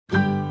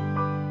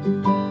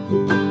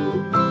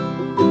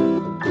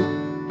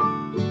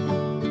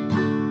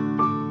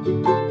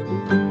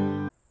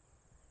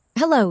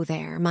Hello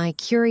there, my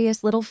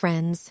curious little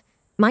friends.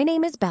 My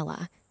name is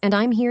Bella, and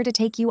I'm here to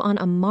take you on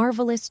a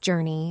marvelous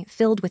journey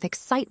filled with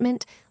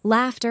excitement,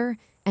 laughter,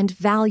 and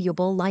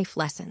valuable life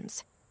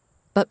lessons.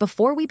 But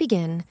before we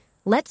begin,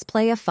 let's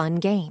play a fun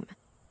game.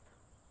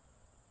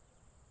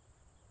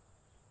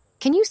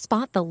 Can you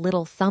spot the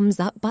little thumbs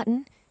up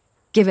button?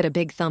 Give it a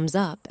big thumbs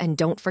up, and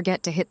don't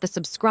forget to hit the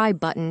subscribe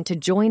button to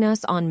join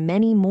us on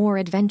many more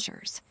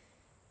adventures.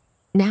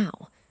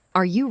 Now,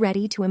 are you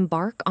ready to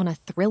embark on a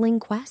thrilling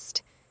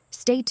quest?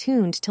 Stay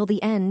tuned till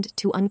the end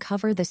to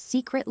uncover the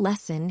secret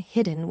lesson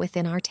hidden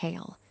within our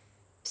tale.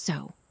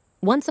 So,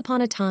 once upon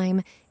a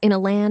time, in a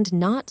land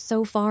not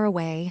so far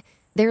away,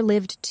 there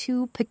lived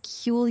two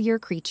peculiar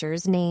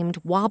creatures named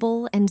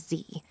Wobble and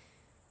Z.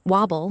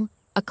 Wobble,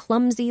 a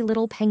clumsy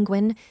little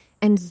penguin,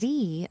 and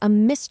Z, a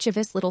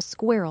mischievous little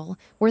squirrel,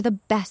 were the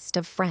best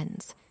of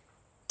friends.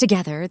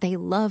 Together, they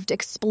loved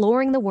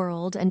exploring the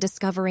world and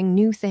discovering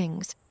new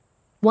things.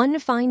 One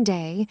fine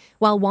day,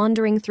 while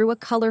wandering through a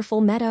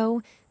colorful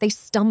meadow, they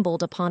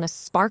stumbled upon a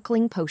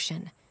sparkling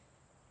potion.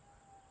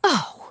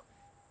 "Oh,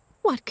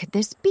 what could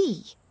this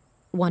be?"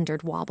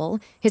 wondered Wobble,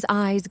 his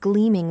eyes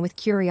gleaming with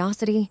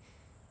curiosity.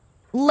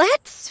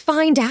 "Let's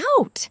find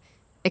out!"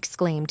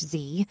 exclaimed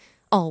Z,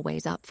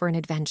 always up for an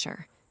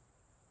adventure.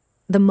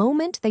 The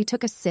moment they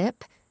took a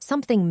sip,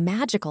 something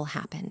magical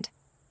happened.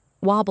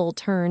 Wobble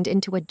turned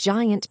into a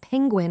giant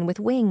penguin with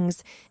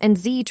wings, and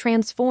Z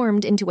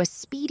transformed into a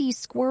speedy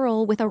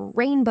squirrel with a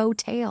rainbow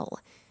tail.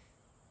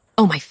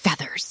 "Oh, my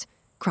feathers!"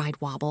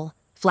 cried Wobble,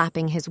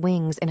 flapping his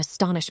wings in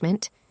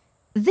astonishment.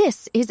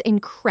 "This is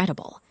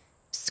incredible,"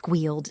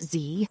 squealed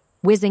Z,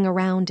 whizzing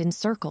around in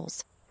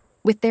circles.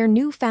 With their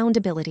newfound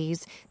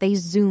abilities, they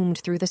zoomed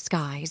through the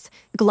skies,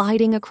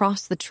 gliding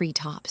across the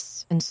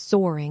treetops and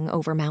soaring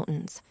over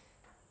mountains.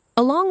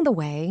 Along the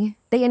way,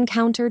 they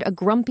encountered a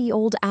grumpy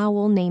old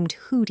owl named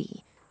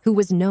Hooty, who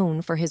was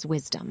known for his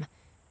wisdom.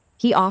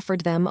 He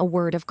offered them a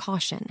word of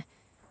caution.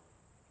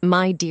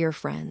 "My dear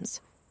friends,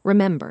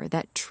 remember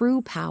that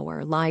true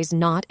power lies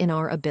not in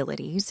our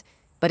abilities,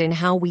 but in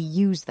how we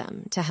use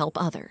them to help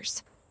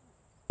others."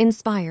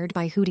 Inspired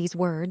by Hooty's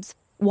words,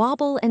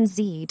 Wobble and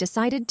Z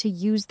decided to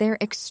use their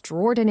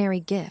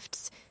extraordinary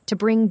gifts to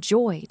bring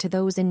joy to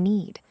those in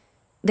need.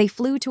 They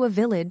flew to a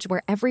village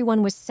where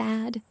everyone was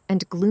sad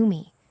and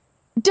gloomy.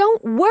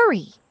 "Don't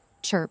worry,"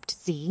 chirped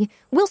Z.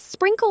 "We'll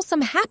sprinkle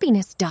some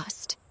happiness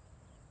dust."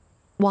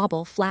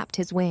 Wobble flapped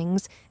his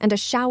wings, and a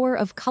shower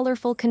of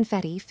colorful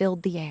confetti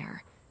filled the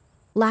air.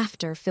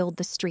 Laughter filled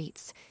the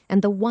streets,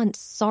 and the once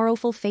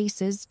sorrowful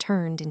faces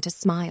turned into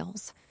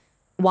smiles.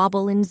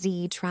 Wobble and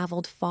Z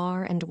traveled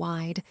far and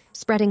wide,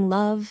 spreading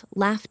love,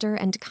 laughter,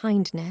 and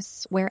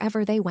kindness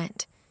wherever they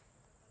went.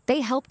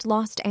 They helped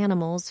lost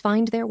animals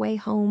find their way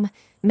home,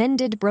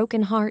 mended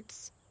broken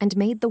hearts, and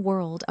made the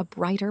world a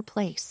brighter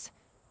place.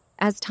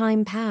 As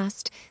time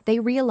passed,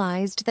 they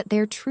realized that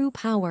their true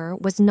power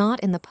was not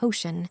in the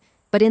potion,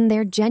 but in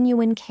their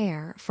genuine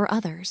care for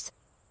others.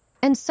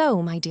 And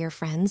so, my dear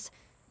friends,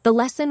 the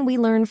lesson we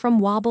learn from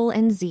Wobble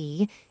and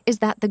Z is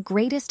that the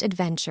greatest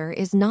adventure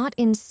is not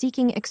in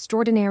seeking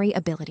extraordinary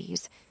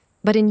abilities,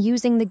 but in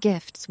using the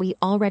gifts we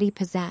already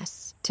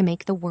possess to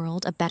make the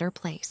world a better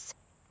place.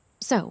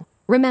 So,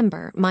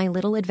 remember, my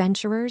little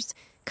adventurers,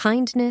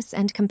 kindness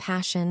and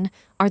compassion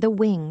are the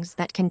wings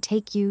that can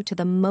take you to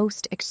the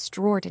most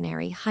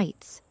extraordinary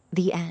heights.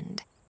 The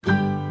end.